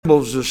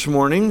Bibles this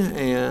morning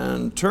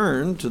and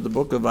turn to the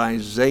book of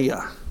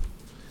Isaiah.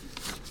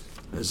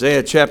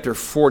 Isaiah chapter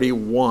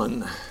 41.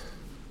 That's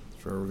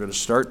where we're going to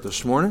start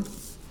this morning.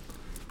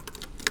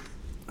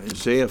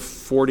 Isaiah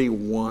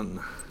 41.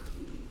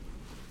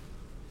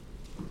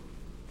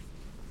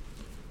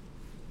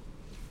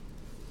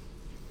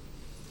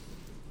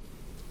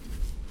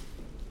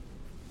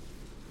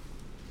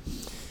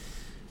 You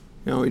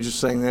know, we just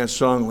sang that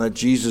song, Let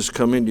Jesus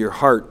Come Into Your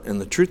Heart.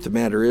 And the truth of the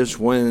matter is,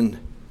 when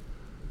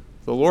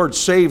the Lord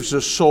saves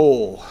a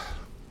soul,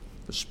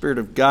 the Spirit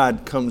of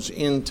God comes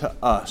into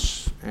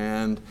us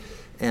and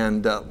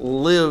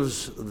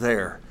lives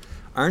there.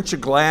 Aren't you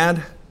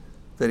glad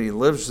that He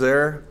lives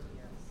there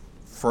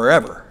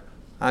forever?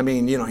 I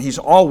mean, you know, He's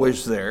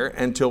always there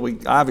until we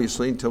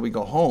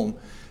go home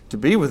to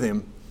be with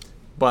Him.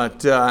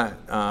 But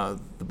the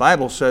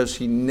Bible says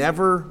He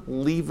never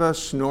leave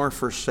us nor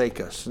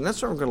forsake us. And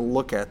that's what we're going to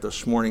look at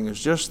this morning,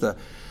 is just the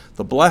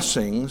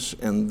blessings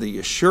and the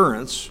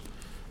assurance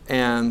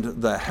and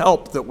the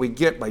help that we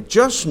get by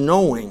just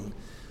knowing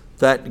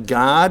that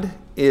God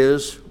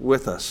is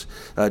with us.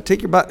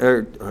 Take your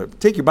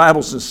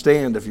Bibles and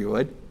stand, if you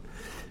would.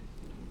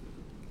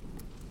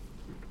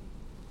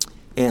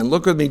 And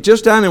look with me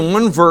just down in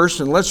one verse,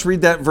 and let's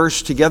read that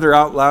verse together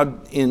out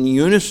loud in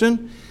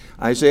unison.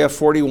 Isaiah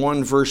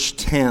 41, verse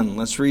 10.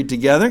 Let's read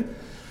together.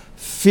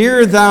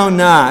 Fear thou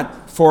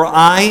not, for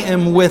I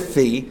am with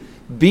thee.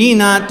 Be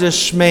not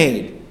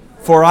dismayed,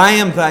 for I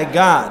am thy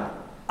God.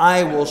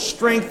 I will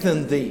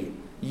strengthen thee.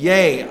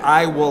 Yea,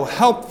 I will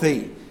help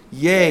thee.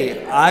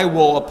 Yea, I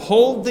will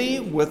uphold thee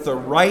with the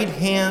right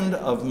hand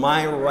of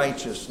my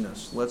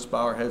righteousness. Let's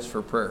bow our heads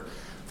for prayer.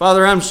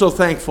 Father, I'm so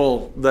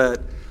thankful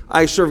that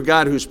I serve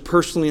God who's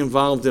personally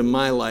involved in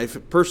my life,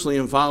 personally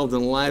involved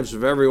in the lives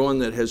of everyone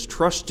that has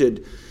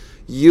trusted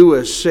you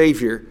as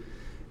Savior.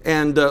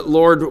 And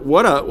Lord,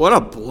 what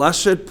a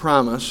blessed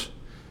promise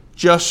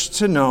just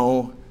to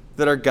know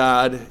that our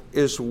God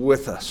is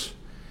with us.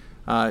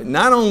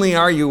 Not only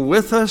are you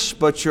with us,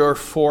 but you're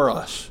for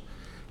us.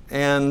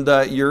 And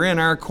you're in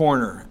our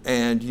corner.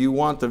 And you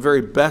want the very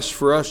best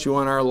for us. You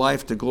want our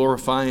life to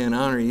glorify and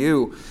honor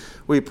you.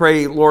 We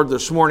pray, Lord,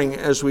 this morning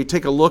as we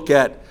take a look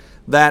at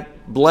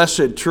that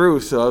blessed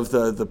truth of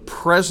the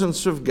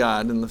presence of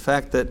God and the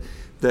fact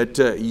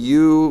that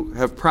you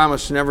have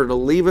promised never to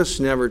leave us,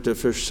 never to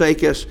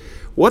forsake us,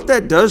 what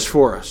that does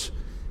for us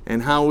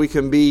and how we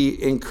can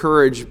be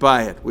encouraged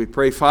by it. We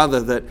pray,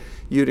 Father, that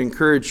you'd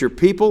encourage your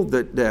people,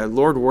 that,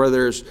 Lord, where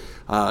there's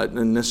a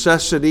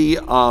necessity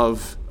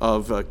of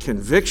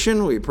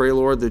conviction, we pray,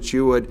 Lord, that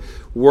you would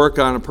work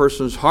on a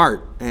person's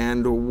heart.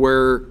 And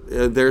where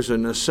there's a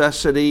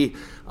necessity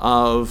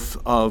of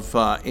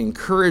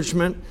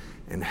encouragement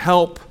and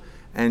help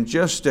and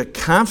just a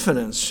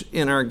confidence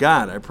in our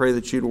God, I pray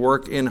that you'd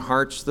work in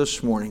hearts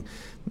this morning.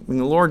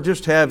 And Lord,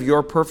 just have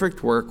your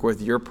perfect work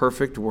with your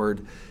perfect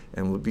word.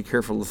 And we'll be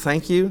careful to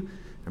thank you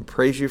and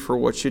praise you for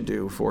what you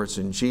do, for it's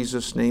in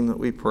Jesus' name that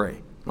we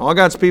pray. All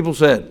God's people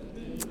said,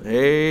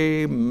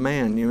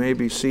 Amen. You may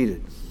be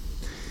seated.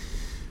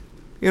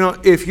 You know,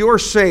 if you're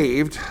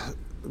saved,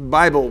 the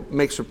Bible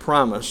makes a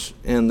promise,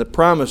 and the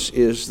promise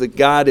is that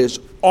God is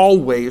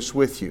always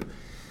with you.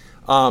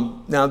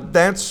 Now,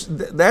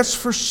 that's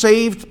for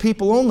saved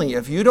people only.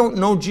 If you don't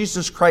know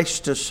Jesus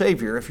Christ as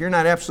Savior, if you're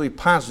not absolutely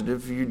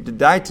positive, if you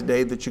die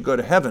today, that you go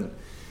to heaven,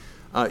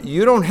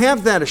 you don't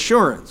have that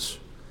assurance.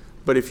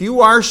 But if you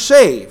are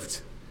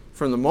saved,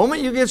 from the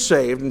moment you get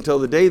saved until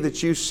the day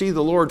that you see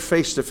the Lord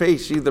face to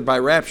face, either by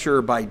rapture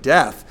or by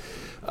death,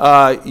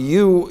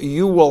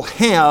 you will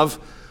have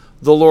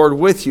the Lord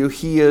with you.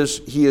 He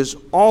is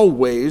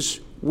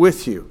always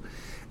with you.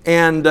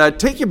 And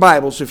take your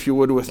Bibles, if you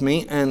would, with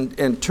me,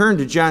 and turn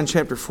to John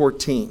chapter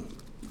 14.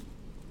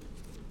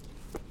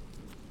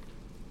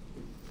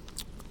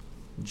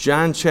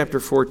 John chapter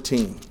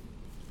 14.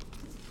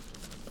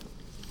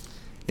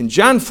 In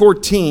John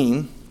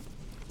 14,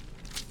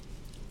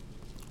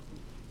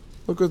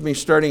 look with me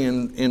starting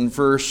in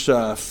verse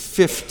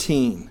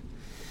 15.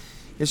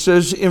 It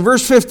says, in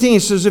verse 15, it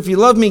says, if you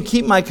love me,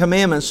 keep my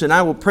commandments, and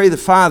I will pray the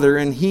Father,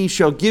 and he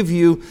shall give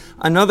you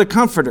another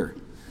comforter,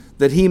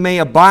 that he may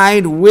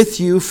abide with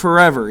you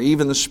forever,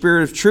 even the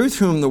Spirit of truth,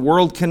 whom the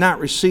world cannot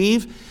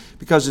receive,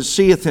 because it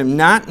seeth him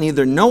not,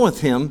 neither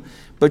knoweth him.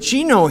 But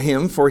ye know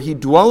him, for he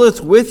dwelleth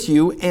with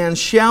you and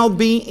shall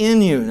be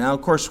in you. Now,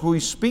 of course, who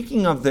he's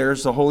speaking of there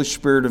is the Holy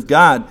Spirit of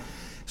God. It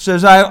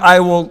says,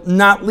 I will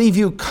not leave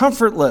you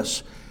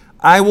comfortless.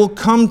 I will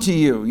come to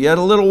you yet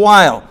a little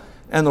while,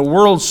 and the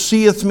world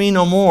seeth me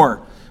no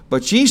more.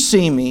 But ye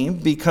see me,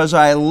 because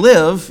I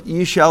live,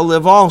 ye shall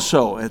live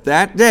also. At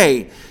that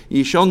day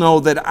ye shall know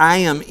that I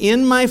am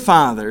in my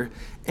Father,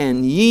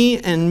 and ye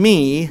in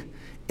me,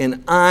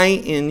 and I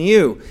in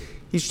you.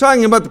 He's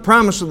talking about the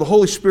promise of the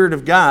Holy Spirit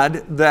of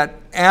God, that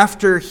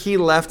after he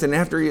left and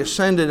after he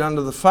ascended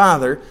unto the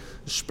Father,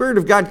 the Spirit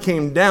of God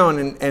came down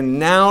and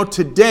now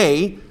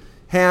today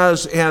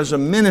has a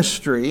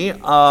ministry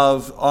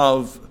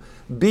of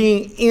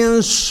being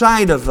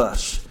inside of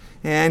us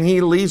And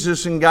He leads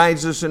us and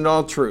guides us into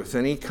all truth.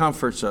 And He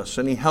comforts us,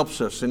 and He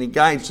helps us, and He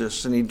guides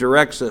us, and He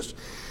directs us.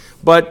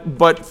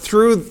 But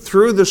through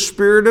the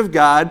Spirit of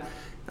God,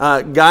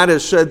 God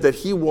has said that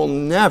He will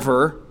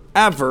never,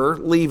 ever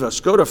leave us.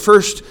 Go to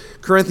 1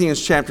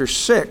 Corinthians chapter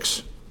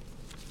 6.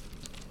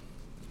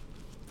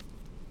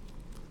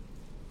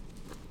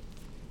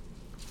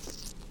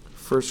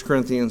 1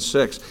 Corinthians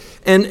 6.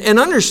 And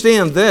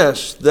understand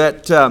this,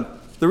 that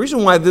the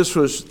reason why this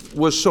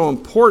was so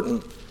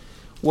important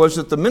was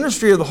that the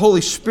ministry of the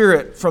Holy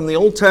Spirit from the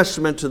Old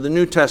Testament to the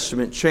New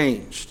Testament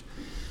changed.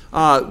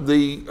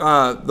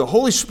 The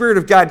Holy Spirit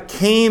of God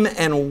came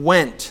and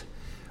went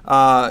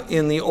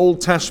in the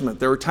Old Testament.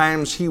 There were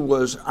times He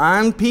was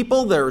on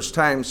people. There was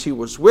times He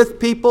was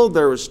with people.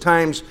 There was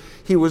times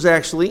He was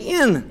actually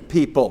in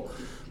people.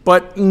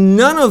 But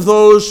none of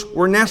those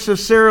were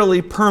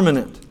necessarily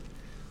permanent.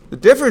 The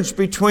difference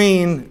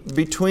between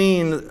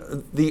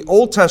the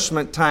Old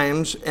Testament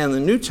times and the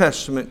New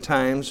Testament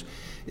times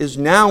is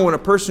now when a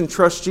person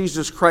trusts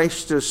Jesus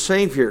Christ as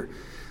Savior,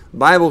 the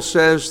Bible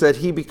says that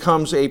He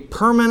becomes a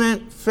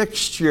permanent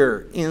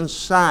fixture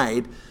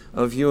inside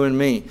of you and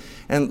me.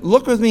 And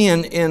look with me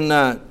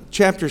in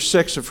chapter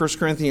 6 of 1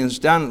 Corinthians,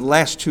 down in the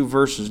last two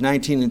verses,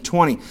 19 and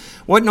 20.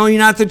 What, know ye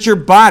not that your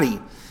body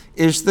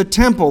is the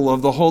temple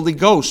of the Holy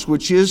Ghost,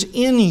 which is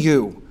in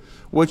you,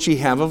 which ye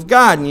have of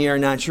God, and ye are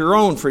not your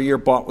own, for ye are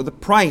bought with a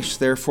price.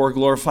 Therefore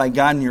glorify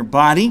God in your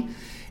body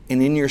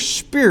and in your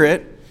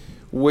spirit,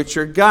 which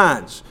are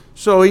God's.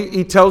 So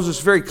he tells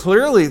us very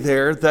clearly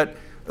there that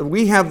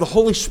we have the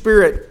Holy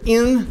Spirit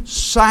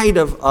inside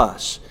of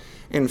us.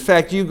 In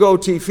fact, you go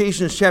to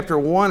Ephesians chapter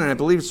 1, and I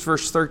believe it's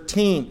verse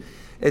 13.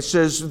 It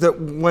says that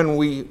when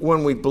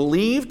we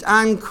believed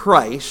on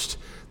Christ,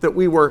 that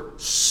we were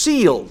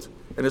sealed.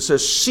 And it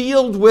says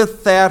sealed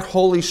with that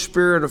Holy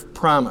Spirit of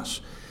promise.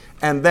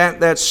 And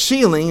that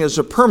sealing is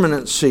a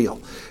permanent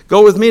seal.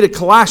 Go with me to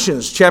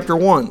Colossians chapter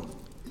 1.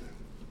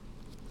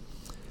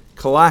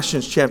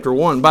 Colossians chapter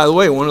 1. By the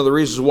way, one of the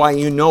reasons why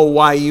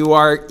you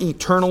are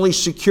eternally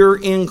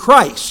secure in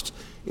Christ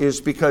is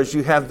because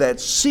you have that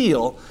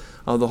seal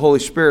of the Holy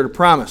Spirit of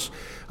promise.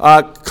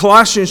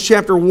 Colossians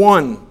chapter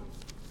 1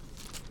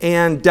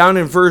 and down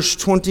in verse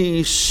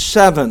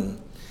 27.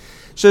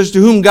 Says, to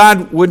whom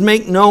God would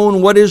make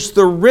known what is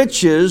the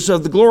riches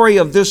of the glory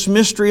of this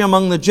mystery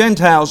among the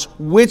Gentiles,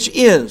 which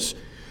is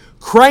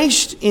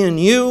Christ in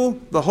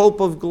you, the hope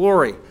of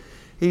glory.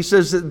 He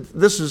says that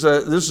this is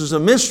a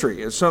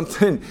mystery. It's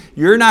something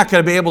you're not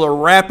going to be able to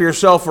wrap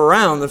yourself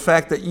around, the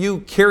fact that you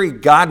carry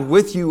God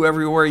with you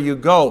everywhere you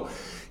go.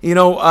 You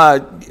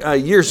know,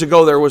 years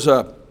ago there was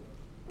a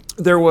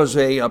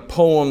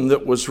poem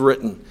that was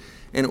written.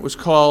 And it was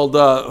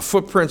called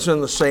Footprints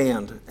in the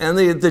Sand. And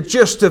the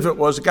gist of it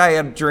was a guy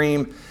had a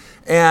dream,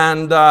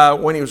 and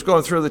when he was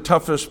going through the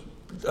toughest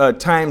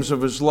times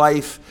of his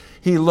life,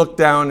 he looked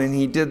down and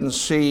he didn't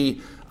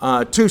see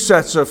two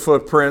sets of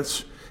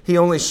footprints. He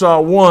only saw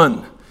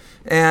one.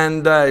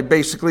 And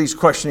basically he's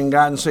questioning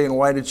God and saying,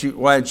 why did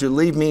you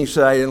leave me? He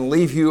said, I didn't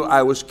leave you.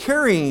 I was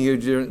carrying you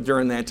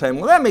during that time.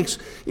 Well, that makes,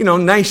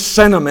 nice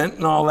sentiment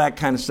and all that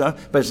kind of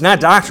stuff, but it's not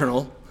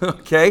doctrinal,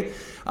 okay?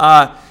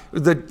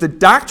 The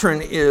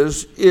doctrine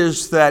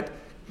is that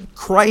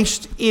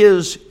Christ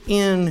is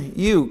in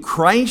you.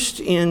 Christ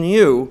in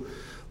you,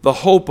 the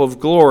hope of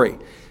glory.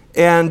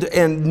 And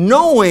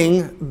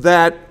knowing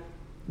that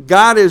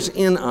God is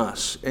in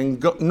us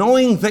and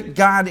knowing that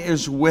God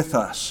is with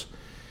us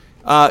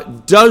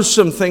does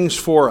some things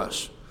for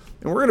us.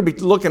 And we're going to be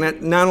looking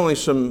at not only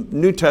some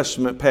New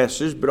Testament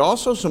passages, but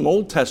also some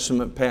Old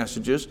Testament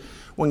passages.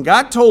 When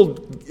God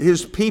told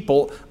His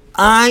people,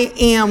 I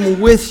am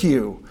with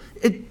you,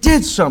 it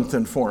did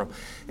something for them.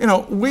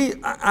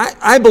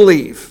 I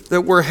believe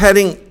that we're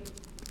heading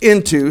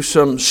into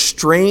some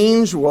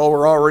strange,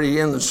 we're already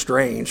in the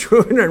strange.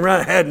 We're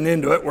not heading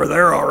into it, we're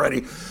there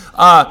already.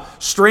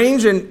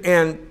 Strange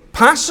and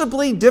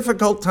possibly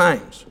difficult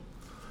times.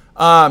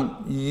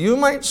 You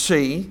might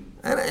see,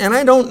 and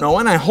I don't know,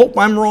 and I hope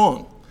I'm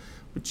wrong,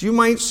 but you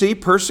might see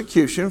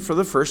persecution for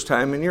the first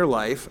time in your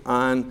life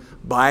on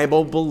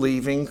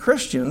Bible-believing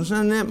Christians,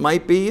 and it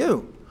might be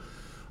you.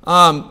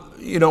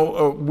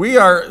 We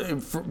are,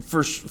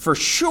 for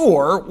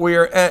sure, we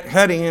are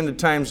heading into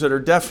times that are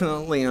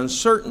definitely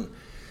uncertain.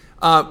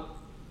 There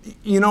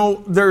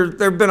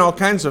have been all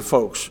kinds of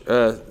folks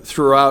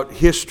throughout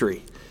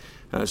history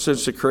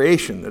since the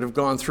creation that have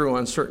gone through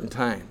uncertain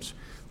times.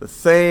 The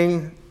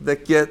thing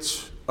that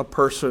gets a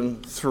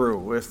person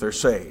through, if they're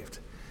saved,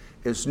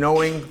 is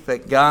knowing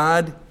that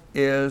God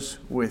is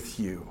with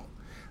you,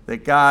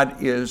 that God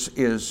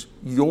is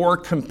your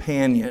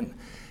companion,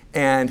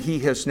 and He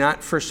has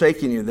not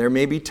forsaken you. There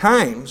may be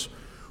times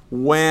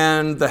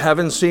when the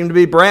heavens seem to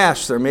be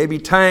brass. There may be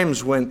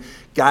times when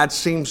God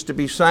seems to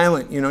be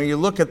silent. You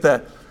look at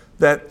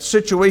that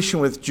situation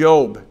with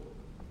Job,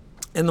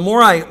 and the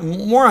more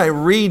I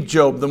read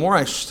Job, the more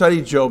I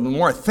study Job, the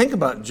more I think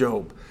about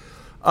Job,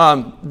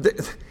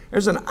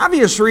 there's an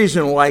obvious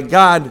reason why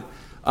God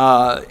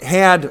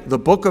had the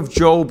book of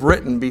Job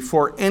written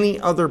before any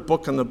other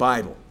book in the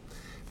Bible.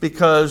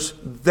 because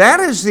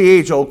that is the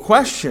age-old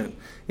question.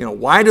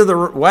 Why do the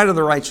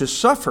righteous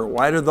suffer?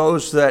 Why do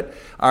those that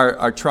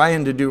are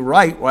trying to do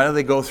right, why do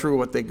they go through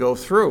what they go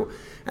through?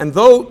 And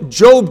though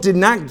Job did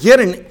not get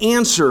an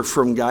answer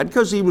from God,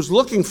 because he was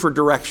looking for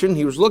direction,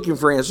 he was looking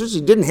for answers,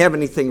 he didn't have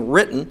anything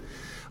written,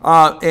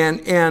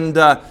 and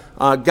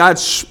God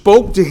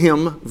spoke to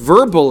him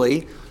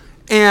verbally,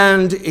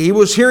 and he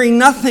was hearing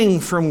nothing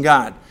from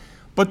God.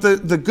 But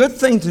the good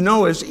thing to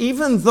know is,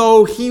 even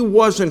though he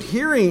wasn't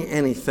hearing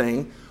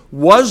anything,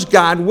 was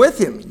God with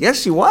him?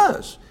 Yes, he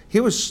was. He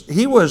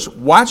was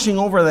watching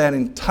over that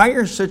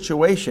entire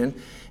situation,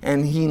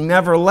 and he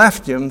never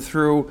left him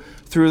through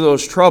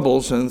those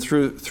troubles and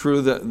through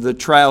the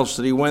trials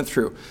that he went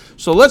through.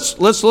 So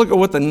let's look at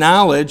what the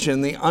knowledge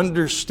and the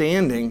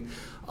understanding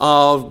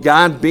of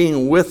God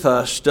being with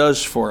us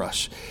does for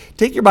us.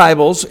 Take your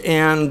Bibles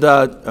and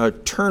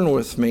turn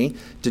with me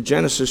to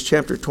Genesis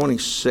chapter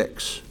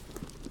 26.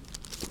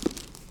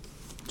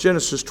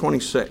 Genesis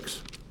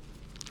 26.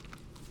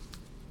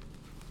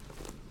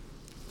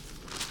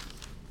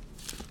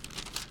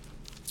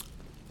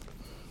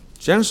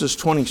 Genesis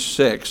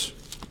 26.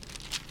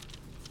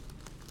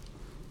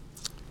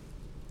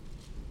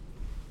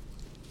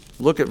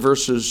 Look at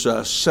verses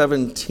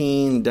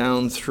 17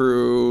 down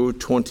through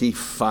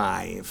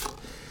 25.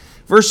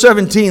 Verse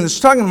 17, it's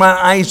talking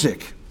about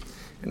Isaac.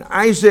 And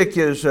Isaac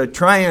is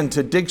trying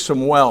to dig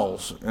some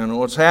wells. And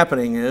what's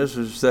happening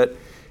is that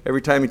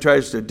every time he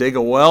tries to dig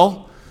a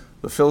well,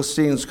 the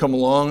Philistines come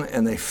along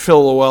and they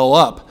fill the well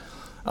up.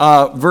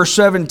 Verse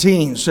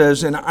 17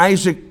 says, and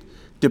Isaac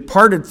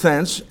departed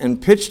thence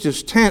and pitched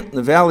his tent in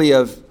the valley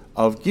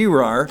of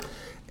Gerar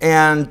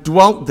and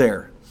dwelt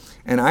there.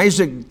 And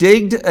Isaac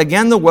digged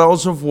again the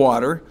wells of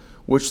water,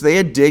 which they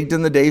had digged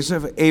in the days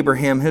of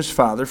Abraham his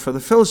father, for the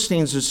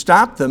Philistines had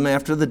stopped them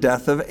after the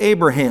death of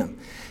Abraham.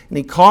 And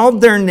he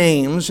called their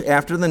names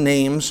after the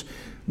names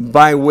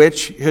by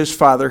which his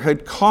father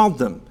had called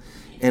them.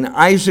 And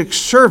Isaac's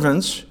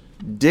servants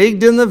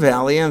digged in the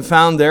valley and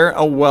found there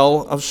a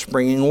well of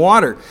springing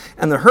water.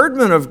 And the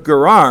herdmen of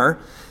Gerar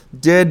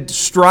did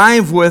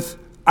strive with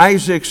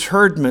Isaac's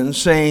herdmen,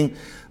 saying,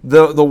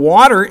 the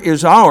water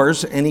is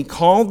ours. And he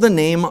called the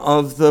name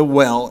of the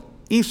well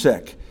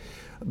Esek,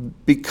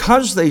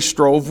 because they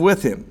strove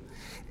with him.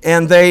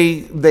 And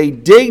they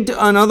digged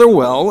another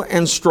well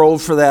and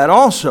strove for that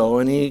also.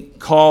 And he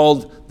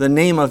called the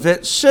name of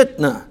it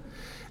Sitnah,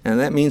 and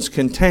that means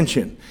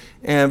contention.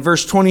 And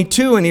verse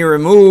 22, and he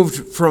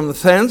removed from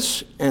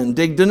thence and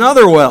digged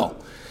another well.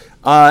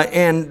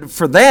 And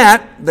for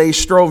that they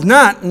strove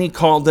not, and he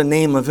called the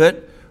name of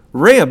it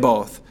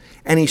Rehoboth.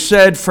 And he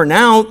said, for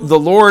now the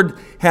Lord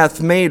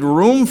hath made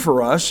room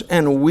for us,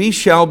 and we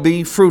shall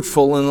be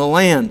fruitful in the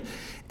land.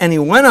 And he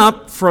went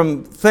up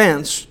from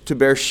thence to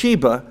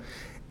Beersheba,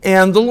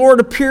 and the Lord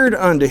appeared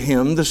unto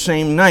him the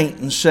same night,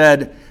 and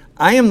said,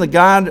 I am the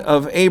God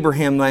of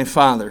Abraham thy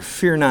father,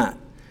 fear not,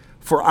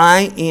 for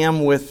I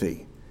am with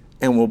thee,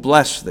 and will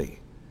bless thee,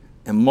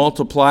 and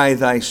multiply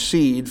thy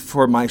seed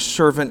for my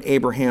servant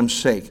Abraham's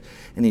sake.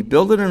 And he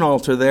builded an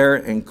altar there,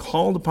 and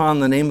called upon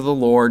the name of the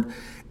Lord,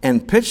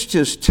 and pitched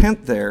his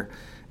tent there,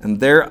 and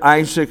there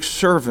Isaac's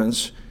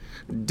servants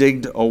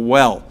digged a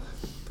well.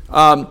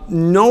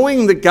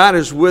 Knowing that God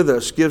is with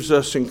us gives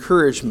us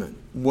encouragement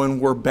when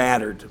we're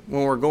battered,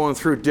 when we're going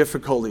through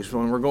difficulties,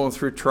 when we're going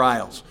through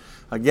trials.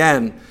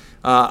 Again,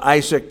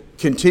 Isaac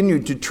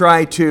continued to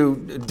try to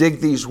dig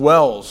these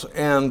wells,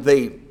 and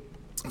the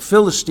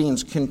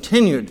Philistines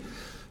continued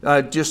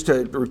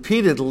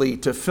repeatedly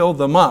to fill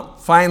them up.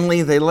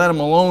 Finally, they let him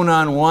alone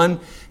on one,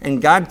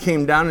 and God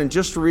came down and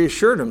just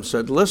reassured him,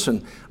 said,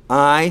 listen,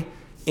 I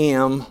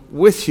am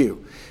with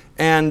you.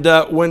 And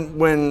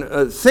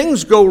when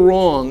things go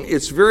wrong,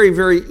 it's very,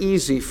 very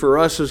easy for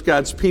us as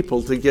God's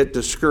people to get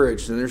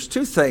discouraged. And there's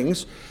two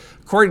things,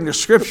 according to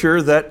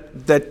Scripture,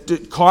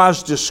 that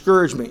cause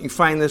discouragement. You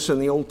find this in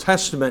the Old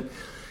Testament.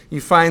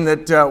 You find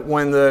that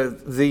when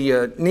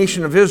the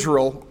nation of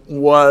Israel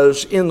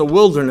was in the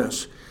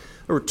wilderness,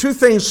 there were two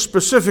things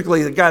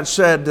specifically that God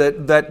said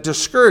that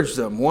discouraged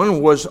them.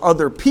 One was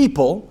other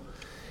people,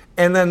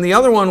 and then the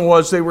other one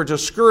was they were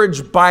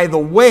discouraged by the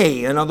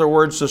way. In other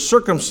words, the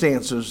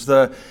circumstances,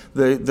 the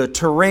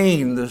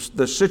terrain,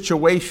 the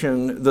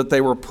situation that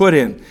they were put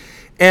in.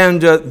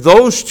 And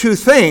those two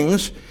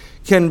things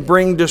can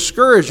bring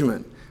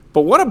discouragement.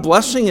 But what a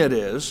blessing it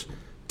is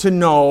to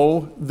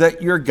know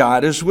that your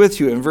God is with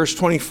you. In verse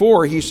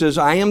 24, he says,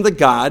 I am the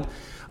God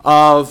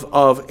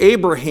of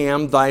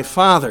Abraham thy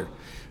father.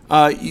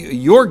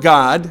 Your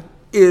God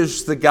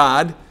is the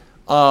God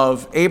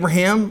of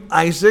Abraham,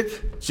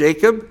 Isaac,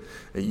 Jacob.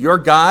 Your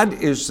God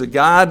is the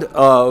God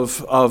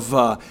of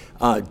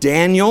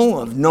Daniel,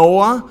 of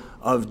Noah,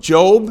 of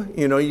Job.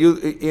 You know,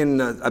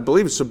 I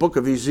believe it's the book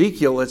of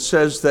Ezekiel, it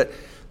says that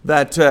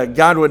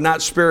God would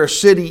not spare a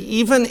city,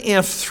 even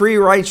if three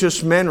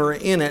righteous men were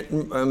in it,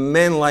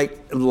 men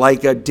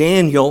like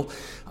Daniel,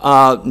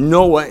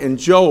 Noah, and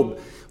Job.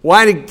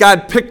 Why did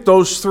God pick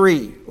those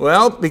three?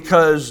 Well,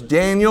 because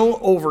Daniel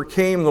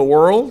overcame the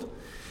world.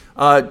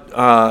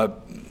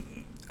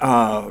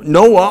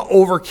 Noah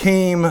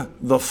overcame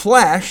the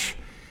flesh,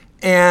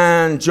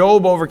 and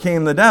Job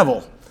overcame the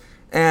devil.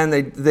 And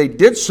they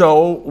did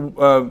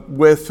so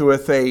with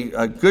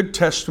a good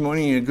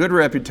testimony and a good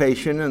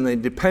reputation, and they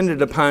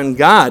depended upon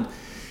God.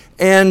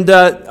 And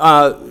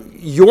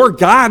your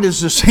God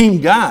is the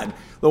same God.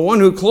 The one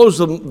who closed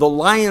the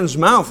lion's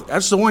mouth,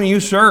 that's the one you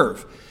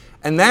serve.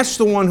 And that's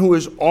the one who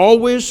is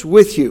always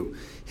with you.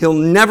 He'll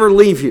never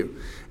leave you.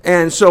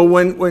 And so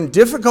when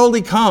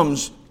difficulty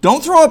comes,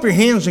 don't throw up your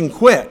hands and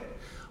quit.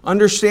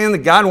 Understand that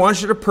God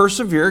wants you to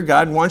persevere.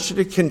 God wants you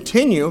to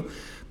continue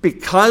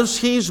because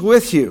He's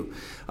with you.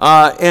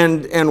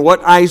 And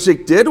what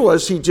Isaac did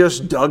was he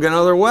just dug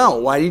another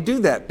well. Why did he do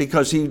that?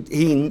 Because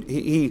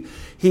he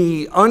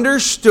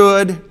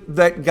understood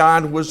that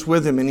God was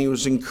with him, and he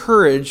was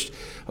encouraged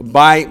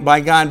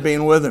by God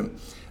being with him.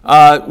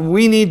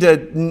 We need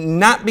to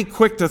not be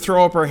quick to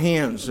throw up our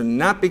hands and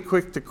not be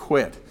quick to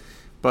quit,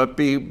 but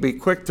be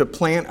quick to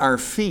plant our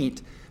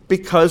feet.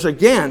 Because,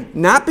 again,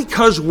 not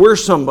because we're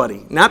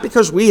somebody, not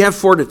because we have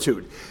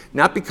fortitude,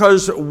 not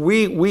because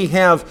we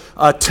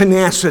have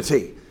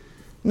tenacity.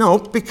 No,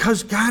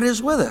 because God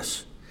is with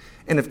us.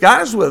 And if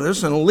God is with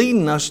us and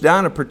leading us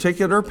down a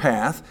particular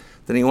path,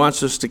 then He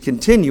wants us to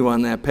continue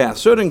on that path.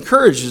 So it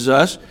encourages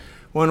us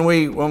when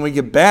we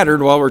get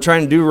battered while we're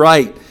trying to do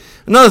right.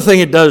 Another thing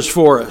it does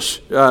for us,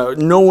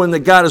 knowing that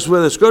God is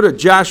with us, go to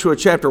Joshua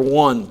chapter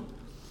 1.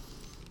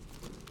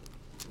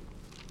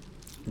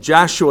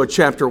 Joshua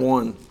chapter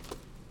 1.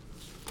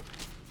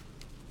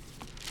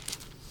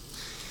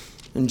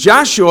 In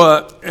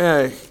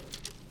Joshua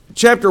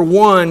chapter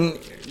 1,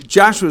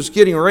 Joshua's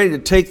getting ready to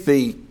take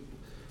the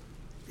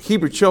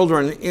Hebrew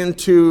children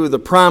into the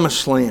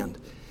promised land.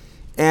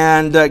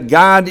 And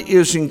God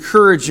is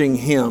encouraging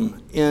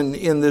him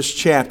in this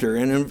chapter.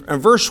 And in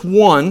verse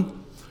 1,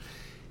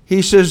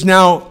 he says,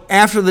 "Now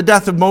after the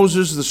death of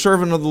Moses, the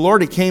servant of the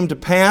Lord, it came to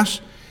pass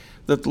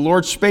that the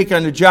Lord spake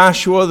unto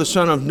Joshua, the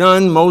son of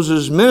Nun,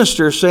 Moses'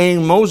 minister,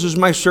 saying, Moses,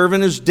 my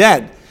servant, is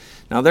dead.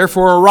 Now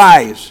therefore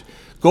arise,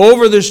 go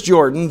over this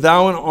Jordan,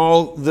 thou and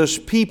all this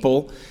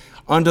people,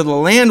 unto the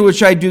land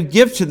which I do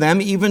give to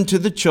them, even to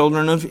the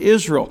children of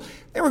Israel."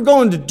 They were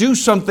going to do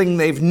something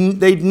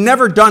they'd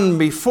never done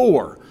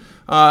before.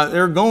 They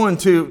were going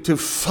to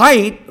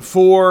fight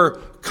for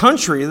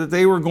country that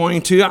they were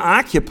going to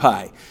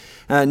occupy.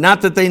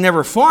 Not that they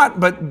never fought,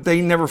 but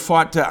they never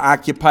fought to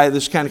occupy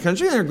this kind of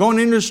country. They're going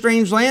into a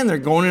strange land. They're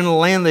going into a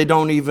land they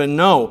don't even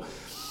know.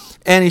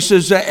 And he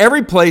says,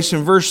 every place,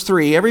 in verse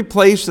 3, every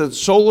place that the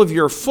sole of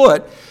your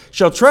foot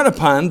shall tread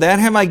upon, that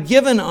have I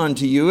given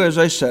unto you, as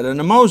I said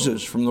unto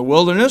Moses, from the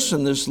wilderness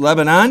and this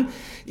Lebanon,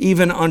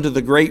 even unto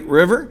the great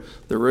river,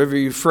 the river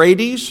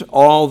Euphrates,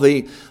 all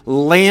the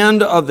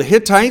land of the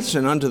Hittites,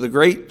 and unto the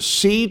great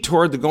sea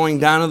toward the going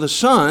down of the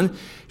sun,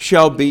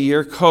 shall be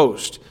your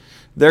coast.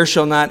 There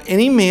shall not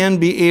any man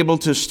be able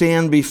to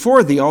stand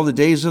before thee all the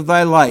days of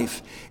thy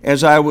life.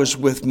 As I was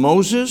with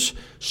Moses,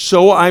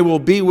 so I will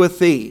be with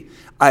thee.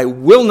 I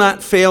will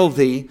not fail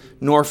thee,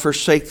 nor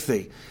forsake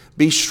thee.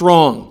 Be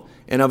strong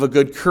and of a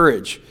good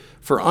courage.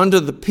 For unto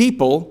the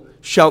people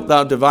shalt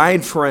thou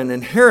divide for an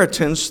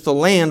inheritance the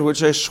land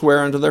which I swear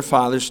unto their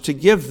fathers to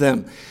give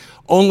them.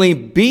 Only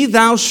be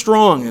thou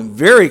strong and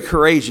very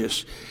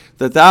courageous,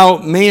 that thou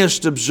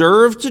mayest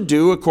observe to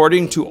do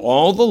according to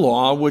all the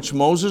law which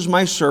Moses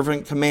my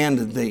servant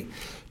commanded thee.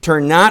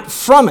 Turn not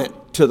from it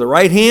to the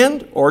right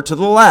hand or to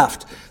the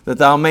left, that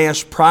thou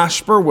mayest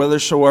prosper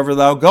whithersoever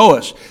thou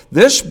goest.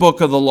 This book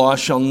of the law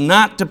shall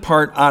not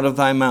depart out of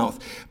thy mouth,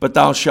 but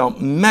thou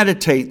shalt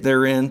meditate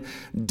therein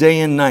day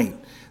and night,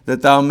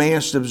 that thou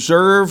mayest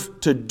observe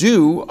to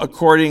do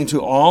according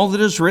to all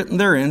that is written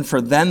therein,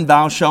 for then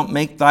thou shalt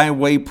make thy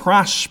way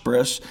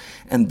prosperous,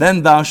 and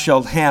then thou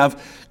shalt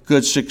have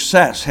good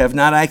success. Have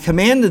not I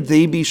commanded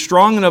thee, be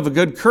strong and of a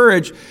good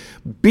courage,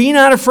 be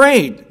not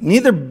afraid,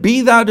 neither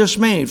be thou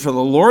dismayed, for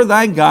the Lord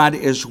thy God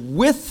is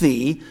with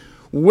thee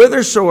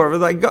whithersoever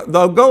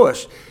thou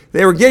goest.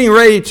 They were getting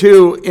ready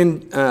to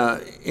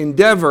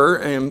endeavor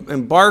and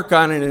embark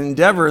on an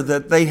endeavor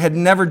that they had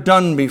never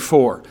done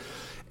before.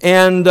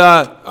 And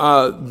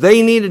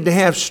they needed to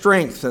have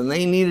strength, and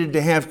they needed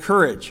to have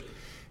courage.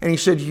 And he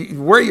said,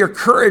 where your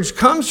courage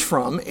comes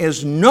from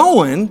is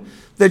knowing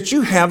that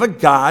you have a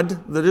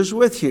God that is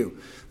with you,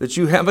 that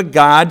you have a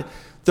God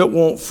that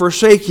won't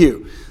forsake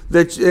you.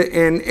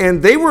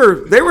 And they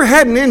were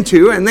heading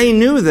into, and they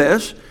knew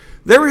this,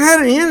 they were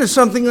heading into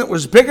something that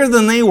was bigger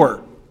than they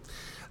were.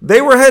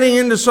 They were heading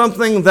into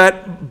something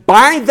that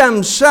by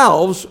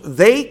themselves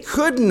they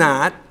could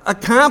not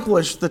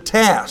accomplish the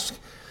task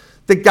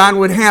that God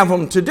would have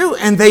them to do.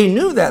 And they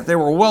knew that. They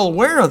were well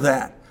aware of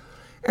that.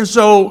 And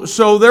so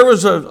there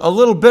was a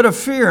little bit of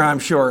fear, I'm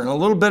sure, and a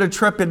little bit of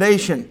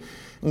trepidation.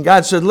 And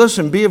God said,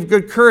 listen, be of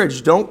good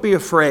courage. Don't be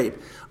afraid.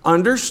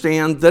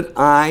 Understand that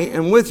I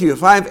am with you.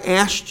 If I've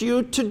asked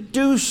you to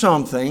do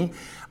something,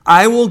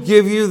 I will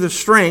give you the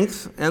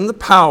strength and the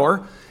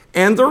power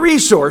and the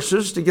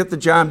resources to get the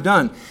job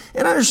done.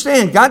 And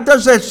understand, God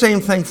does that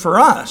same thing for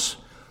us.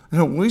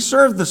 We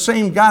serve the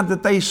same God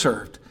that they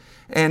served.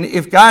 And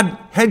if God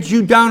heads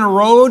you down a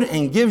road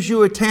and gives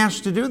you a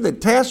task to do, the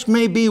task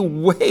may be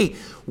way,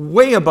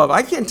 way above.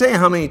 I can't tell you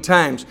how many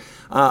times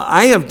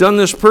I have done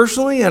this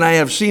personally, and I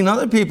have seen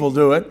other people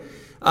do it.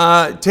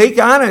 Take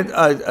on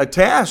a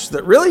task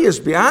that really is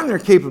beyond their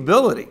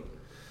capability.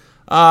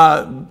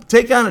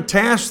 Take on a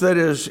task that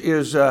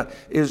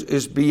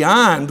is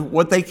beyond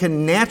what they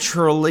can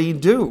naturally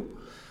do.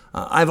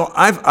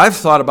 I've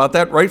thought about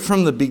that right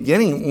from the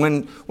beginning.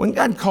 When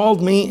God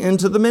called me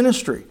into the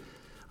ministry,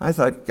 I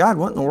thought, God,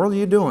 what in the world are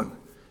you doing?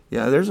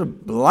 Yeah, there's a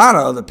lot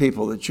of other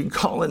people that you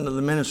call into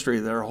the ministry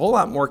that are a whole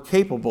lot more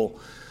capable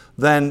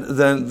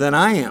than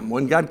I am.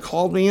 When God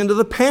called me into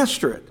the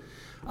pastorate,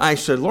 I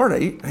said, Lord,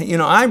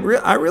 I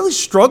really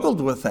struggled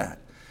with that.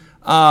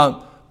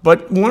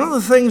 But one of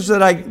the things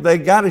that I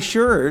got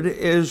assured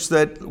is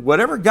that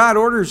whatever God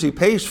orders, He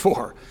pays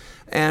for.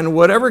 And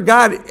whatever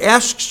God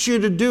asks you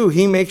to do,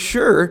 He makes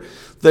sure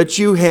that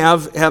you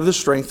have the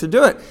strength to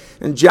do it.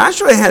 And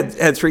Joshua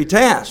had 3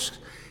 tasks.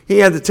 He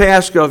had the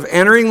task of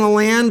entering the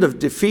land, of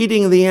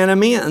defeating the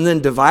enemy, and then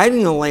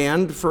dividing the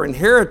land for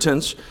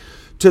inheritance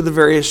to the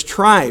various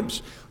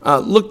tribes.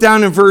 Look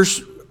down in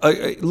verse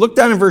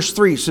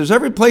 3. It says,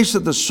 every place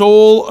that the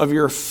sole of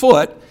your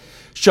foot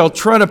shall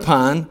tread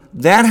upon,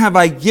 that have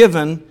I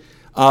given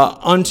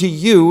unto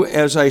you,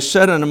 as I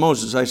said unto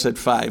Moses. I said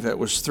 5, that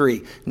was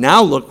 3.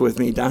 Now look with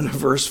me down to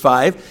verse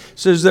 5. It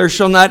says, there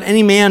shall not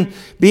any man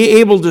be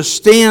able to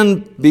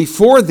stand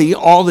before thee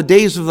all the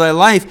days of thy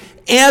life.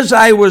 As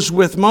I was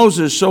with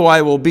Moses, so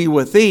I will be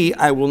with thee.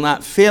 I will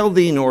not fail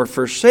thee nor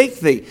forsake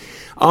thee.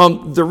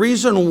 The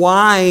reason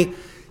why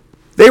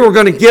they were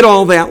going to get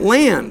all that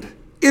land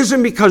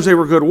isn't because they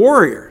were good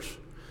warriors.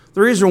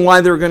 The reason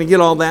why they were going to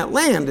get all that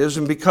land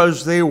isn't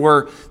because they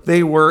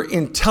were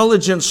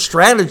intelligent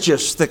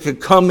strategists that could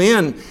come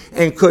in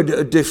and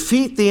could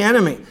defeat the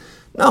enemy.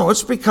 No,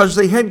 it's because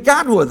they had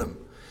God with them.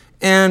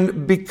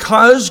 And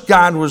because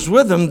God was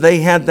with them, they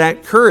had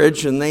that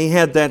courage and they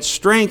had that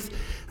strength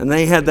and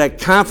they had that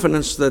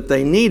confidence that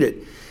they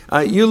needed.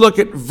 You look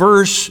at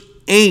verse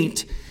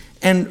 8,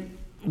 and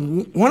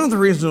one of the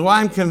reasons why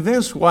I'm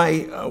convinced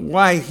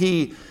why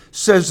he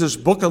says this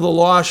book of the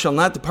law shall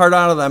not depart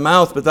out of thy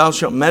mouth, but thou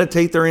shalt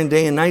meditate therein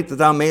day and night, that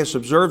thou mayest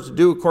observe to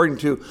do according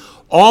to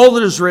all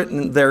that is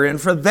written therein.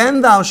 For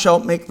then thou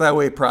shalt make thy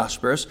way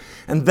prosperous,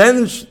 and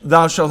then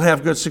thou shalt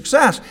have good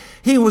success.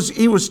 He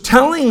was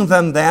telling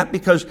them that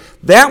because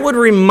that would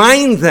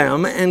remind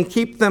them and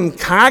keep them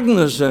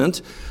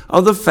cognizant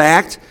of the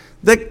fact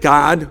that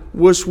God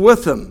was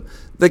with them,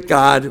 that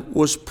God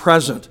was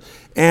present.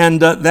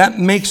 And that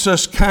makes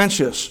us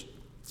conscious.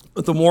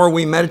 But the more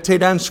we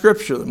meditate on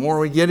Scripture, the more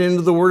we get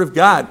into the Word of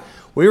God,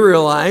 we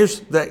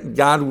realize that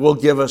God will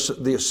give us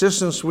the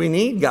assistance we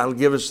need. God will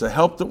give us the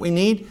help that we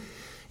need.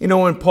 You know,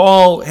 when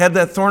Paul had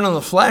that thorn on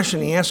the flesh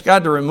and he asked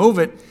God to remove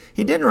it,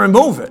 He didn't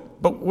remove it.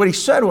 But what he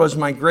said was,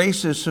 my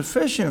grace is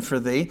sufficient for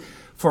thee,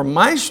 for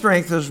my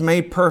strength is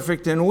made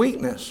perfect in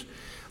weakness.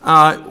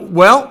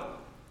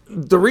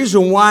 The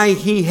reason why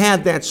he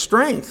had that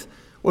strength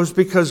was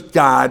because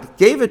God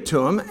gave it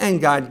to him,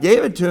 and God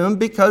gave it to him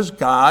because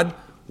God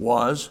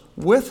was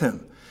with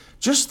him.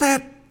 Just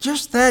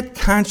that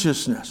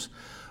consciousness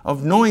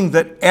of knowing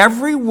that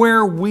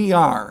everywhere we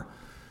are,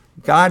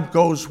 God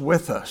goes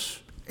with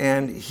us,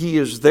 and He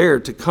is there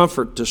to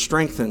comfort, to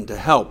strengthen, to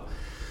help.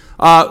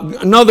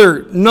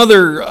 Another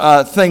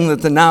thing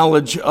that the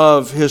knowledge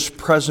of His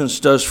presence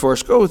does for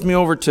us. Go with me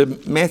over to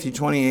Matthew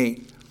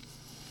 28.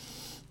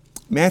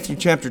 Matthew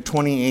chapter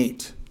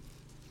 28.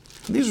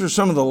 These are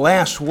some of the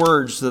last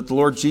words that the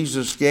Lord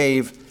Jesus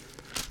gave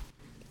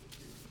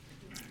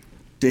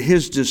to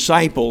His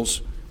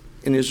disciples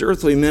in His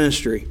earthly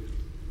ministry.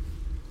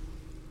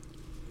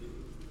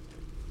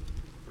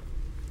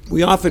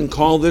 We often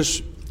call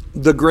this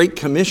the Great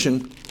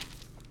Commission.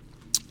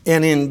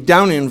 And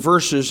down in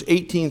verses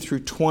 18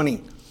 through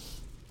 20,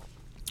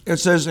 it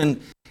says,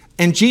 And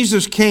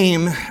Jesus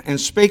came and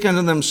spake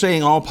unto them,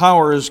 saying, All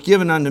power is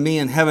given unto me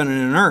in heaven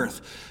and in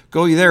earth.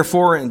 Go ye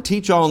therefore and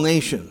teach all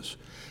nations,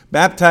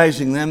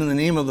 baptizing them in the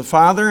name of the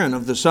Father and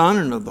of the Son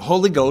and of the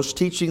Holy Ghost,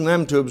 teaching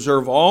them to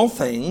observe all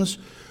things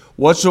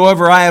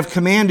whatsoever I have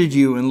commanded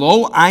you. And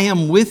lo, I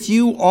am with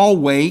you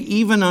alway,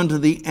 even unto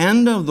the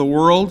end of the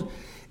world.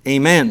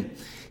 Amen.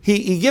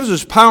 He gives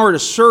us power to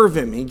serve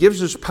Him. He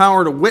gives us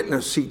power to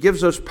witness. He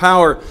gives us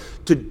power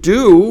to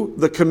do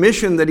the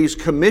commission that He's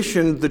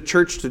commissioned the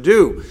church to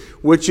do,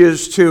 which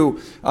is to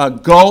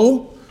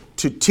go,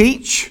 to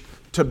teach,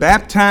 to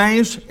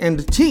baptize, and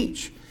to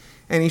teach.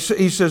 And he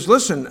says,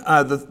 listen,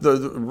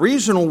 the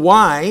reason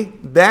why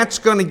that's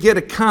going to get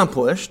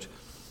accomplished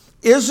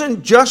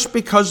isn't just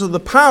because of the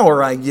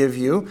power I give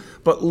you,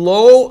 but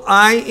lo,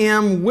 I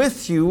am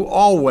with you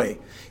always,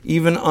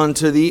 even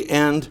unto the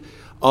end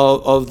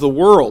of the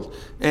world.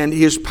 And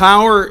His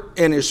power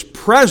and His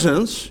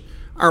presence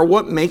are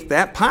what make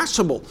that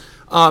possible.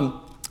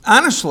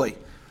 Honestly,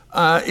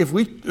 if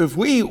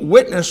we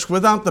witness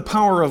without the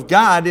power of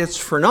God, it's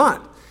for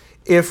naught.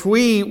 If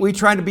we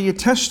try to be a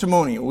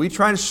testimony, we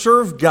try to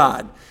serve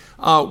God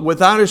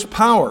without His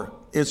power,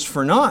 it's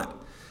for naught.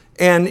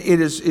 And it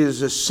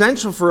is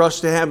essential for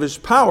us to have His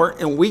power,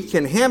 and we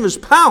can have His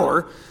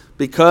power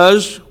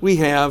because we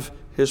have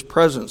His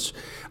presence.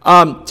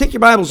 Take your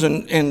Bibles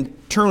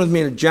and turn with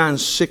me to John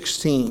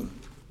 16.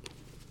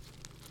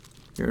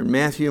 You're in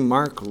Matthew,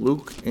 Mark,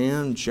 Luke,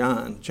 and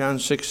John. John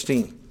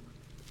 16.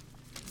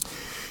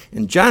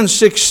 In John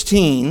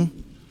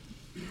 16,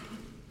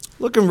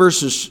 look in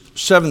verses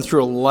 7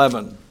 through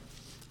 11.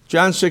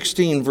 John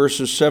 16,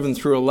 verses 7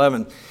 through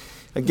 11.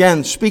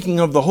 Again, speaking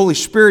of the Holy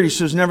Spirit, he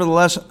says,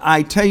 "Nevertheless,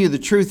 I tell you the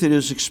truth, it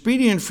is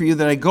expedient for you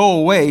that I go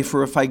away,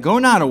 for if I go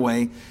not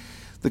away,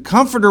 the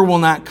Comforter will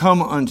not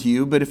come unto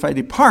you, but if I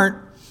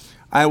depart,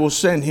 I will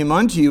send him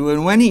unto you,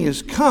 and when he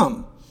is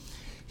come,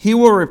 he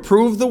will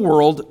reprove the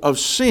world of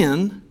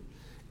sin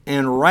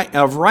and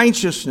of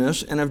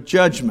righteousness and of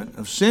judgment.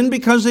 Of sin,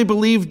 because they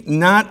believed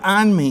not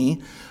on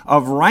me.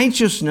 Of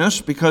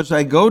righteousness, because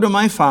I go to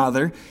my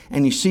Father,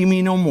 and ye see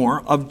me no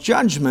more. Of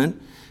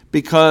judgment,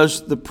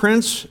 because the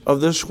prince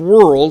of this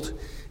world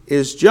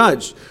is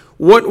judged."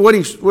 What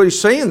he's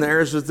saying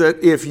there is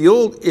that if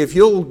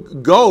you'll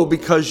go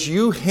because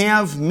you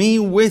have me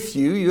with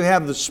you, you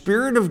have the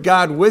Spirit of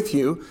God with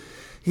you,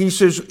 he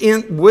says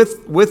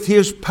with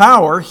his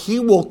power, he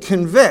will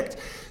convict.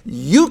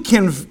 You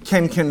can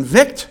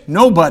convict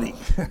nobody.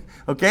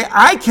 Okay?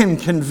 I can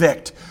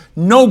convict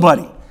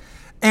nobody.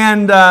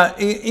 And,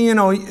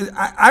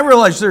 I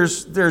realize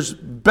there's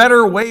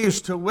better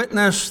ways to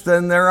witness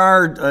than there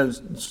are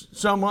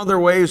some other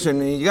ways,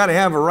 and you got to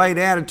have a right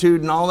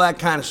attitude and all that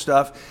kind of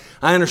stuff.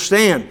 I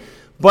understand.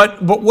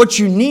 But what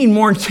you need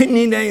more than you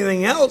need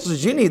anything else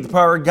is you need the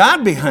power of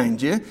God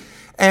behind you.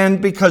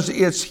 And because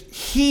it's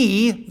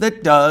He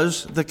that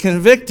does the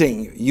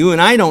convicting. You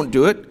and I don't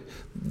do it.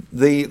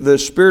 The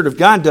Spirit of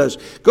God does.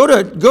 Go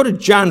to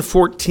John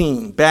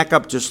 14. Back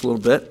up just a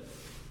little bit.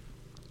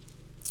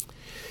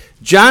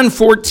 John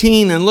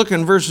 14, and look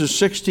in verses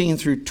 16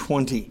 through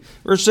 20.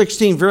 Verse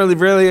 16, "Verily,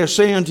 verily, I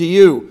say unto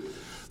you,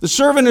 the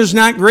servant is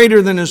not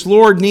greater than his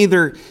Lord,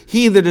 neither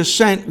he that is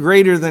sent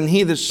greater than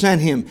he that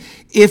sent him.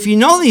 If you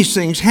know these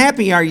things,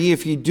 happy are ye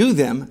if you do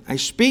them. I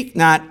speak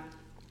not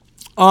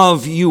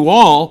of you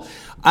all.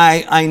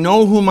 I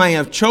know whom I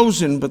have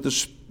chosen, but the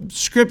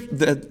script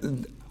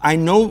that I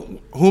know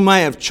whom I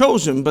have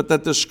chosen, but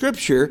that the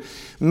scripture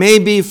may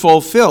be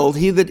fulfilled.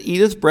 He that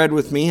eateth bread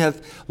with me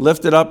hath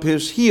lifted up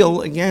his heel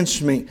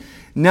against me.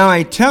 Now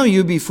I tell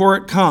you before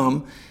it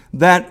come,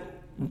 that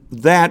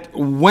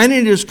when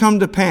it is come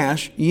to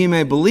pass, ye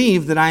may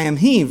believe that I am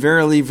he.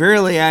 Verily,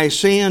 verily, I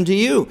say unto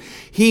you,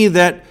 he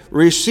that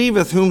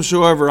receiveth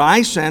whomsoever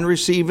I send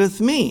receiveth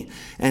me,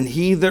 and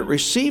he that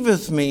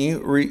receiveth me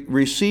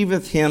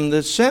receiveth him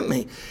that sent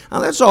me."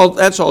 Now that's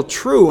all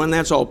true, and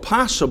that's all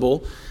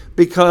possible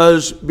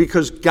because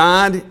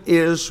God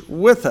is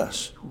with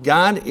us.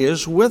 God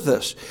is with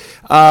us.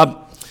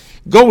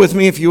 Go with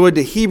me, if you would,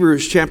 to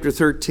Hebrews chapter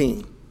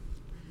 13.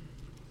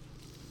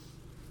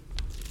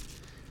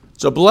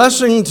 It's a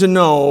blessing to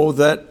know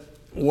that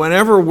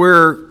whenever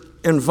we're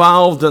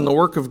involved in the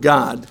work of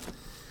God,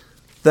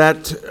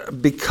 that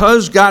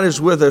because God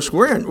is with us,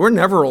 we're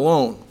never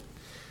alone.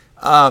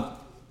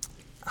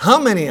 How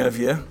many of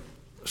you,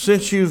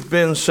 since you've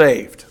been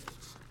saved,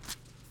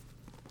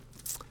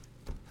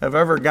 have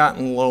ever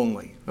gotten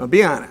lonely? Now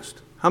be honest.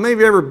 How many of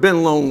you have ever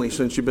been lonely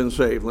since you've been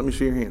saved? Let me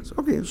see your hands.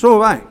 Okay,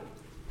 so have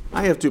I.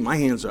 I have too. My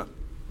hand's up.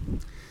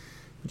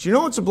 But you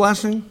know what's a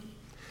blessing?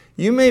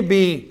 You may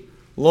be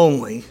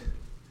lonely,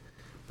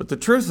 but the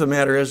truth of the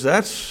matter is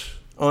that's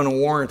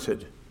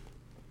unwarranted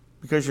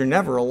because you're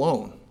never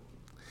alone.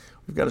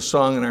 We've got a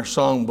song in our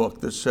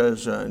songbook that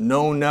says,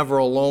 "No, never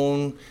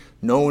alone.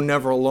 No,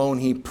 never alone.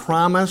 He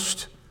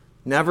promised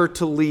never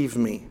to leave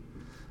me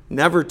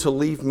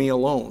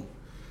alone."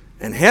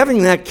 And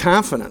having that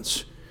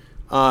confidence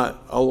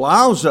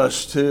allows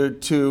us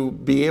to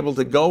be able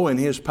to go in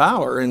His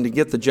power and to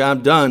get the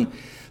job done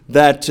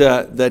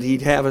that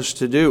He'd have us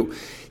to do.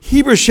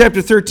 Hebrews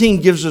chapter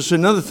 13 gives us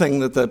another thing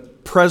that the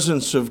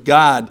presence of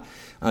God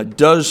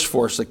does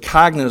for us, the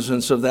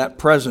cognizance of that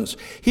presence.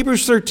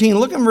 Hebrews 13,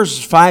 look at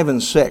verses 5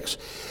 and 6. It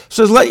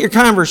says, "Let your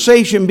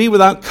conversation be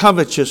without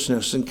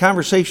covetousness." And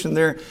conversation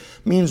there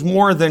means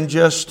more than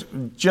just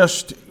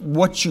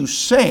what you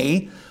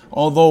say,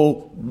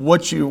 although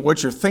what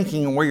you're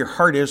thinking and where your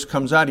heart is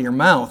comes out of your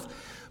mouth.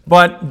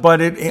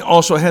 But it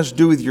also has to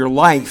do with your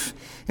life.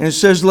 And it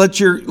says, let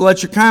your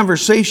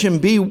conversation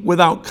be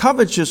without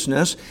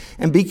covetousness,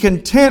 and be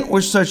content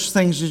with such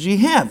things as ye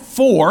have.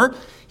 For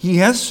He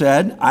hath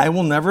said, I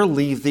will never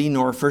leave thee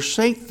nor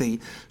forsake thee,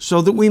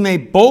 so that we may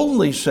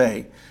boldly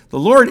say, the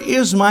Lord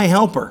is my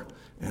helper,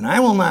 and I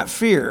will not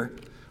fear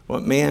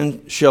what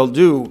man shall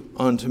do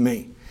unto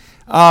me.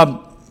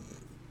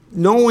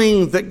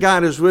 Knowing that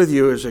God is with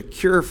you is a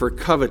cure for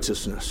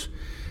covetousness.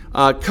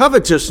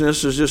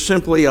 Covetousness is just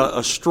simply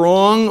a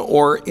strong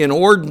or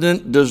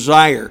inordinate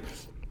desire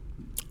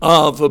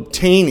of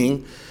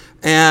obtaining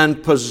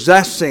and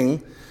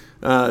possessing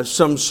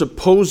some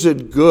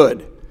supposed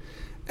good.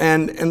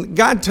 And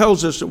God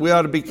tells us that we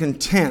ought to be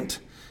content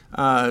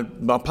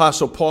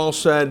Apostle Paul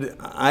said,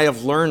 I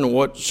have learned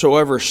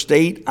whatsoever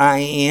state I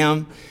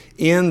am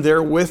in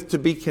therewith to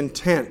be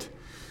content.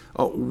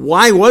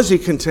 Why was he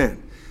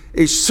content?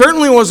 He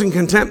certainly wasn't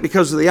content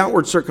because of the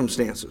outward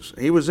circumstances.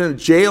 He was in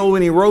jail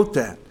when he wrote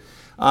that.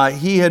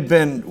 He had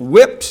been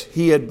whipped.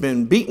 He had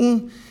been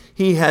beaten.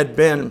 He had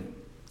been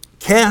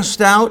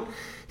cast out.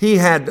 He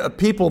had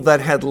people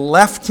that had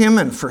left him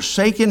and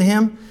forsaken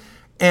him.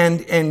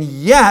 And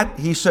yet,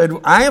 he said,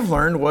 I have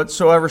learned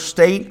whatsoever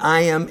state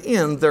I am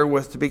in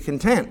therewith to be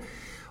content.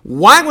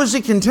 Why was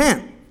he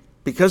content?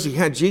 Because he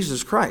had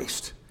Jesus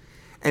Christ.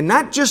 And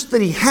not just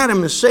that he had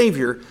him as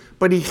Savior,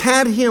 but he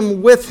had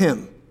him with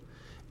him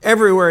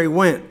everywhere he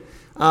went.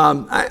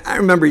 I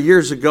remember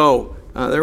years ago, there